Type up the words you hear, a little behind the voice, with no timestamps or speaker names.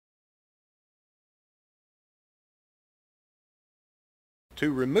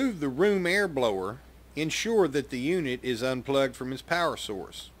To remove the room air blower, ensure that the unit is unplugged from its power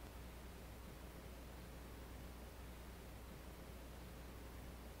source.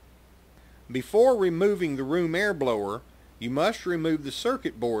 Before removing the room air blower, you must remove the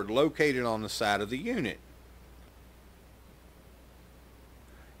circuit board located on the side of the unit.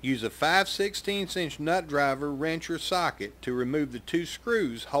 Use a 5/16 inch nut driver, wrench, or socket to remove the two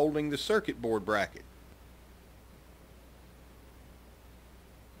screws holding the circuit board bracket.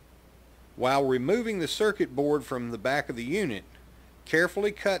 While removing the circuit board from the back of the unit,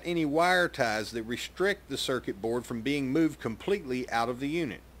 carefully cut any wire ties that restrict the circuit board from being moved completely out of the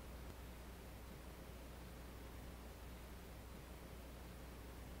unit.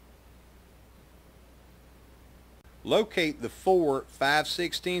 Locate the four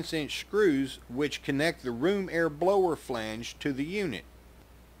 5/16 inch screws which connect the room air blower flange to the unit.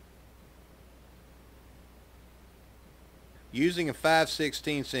 Using a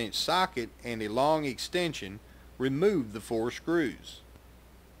 5/16 inch socket and a long extension, remove the four screws.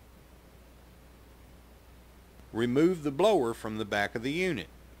 Remove the blower from the back of the unit.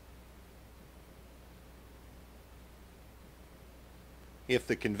 If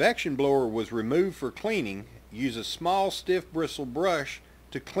the convection blower was removed for cleaning, use a small stiff bristle brush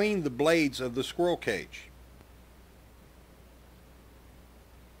to clean the blades of the squirrel cage.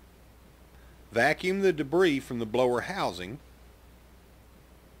 Vacuum the debris from the blower housing.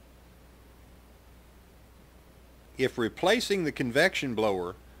 If replacing the convection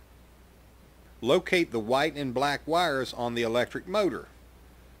blower, locate the white and black wires on the electric motor.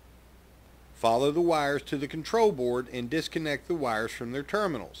 Follow the wires to the control board and disconnect the wires from their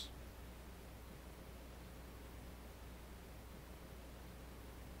terminals.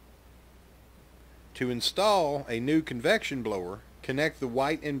 To install a new convection blower, connect the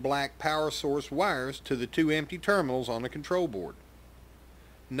white and black power source wires to the two empty terminals on the control board.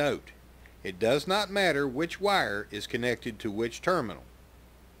 Note, it does not matter which wire is connected to which terminal.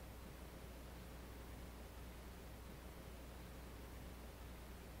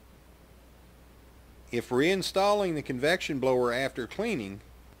 If reinstalling the convection blower after cleaning,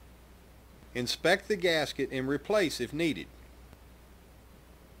 inspect the gasket and replace if needed.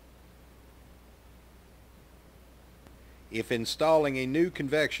 If installing a new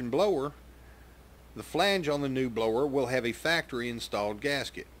convection blower, the flange on the new blower will have a factory installed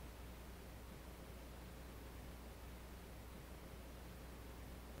gasket.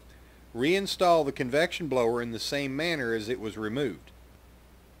 Reinstall the convection blower in the same manner as it was removed.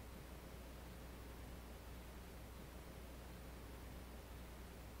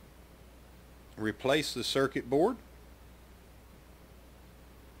 Replace the circuit board,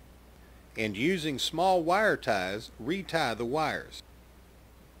 and using small wire ties, retie the wires.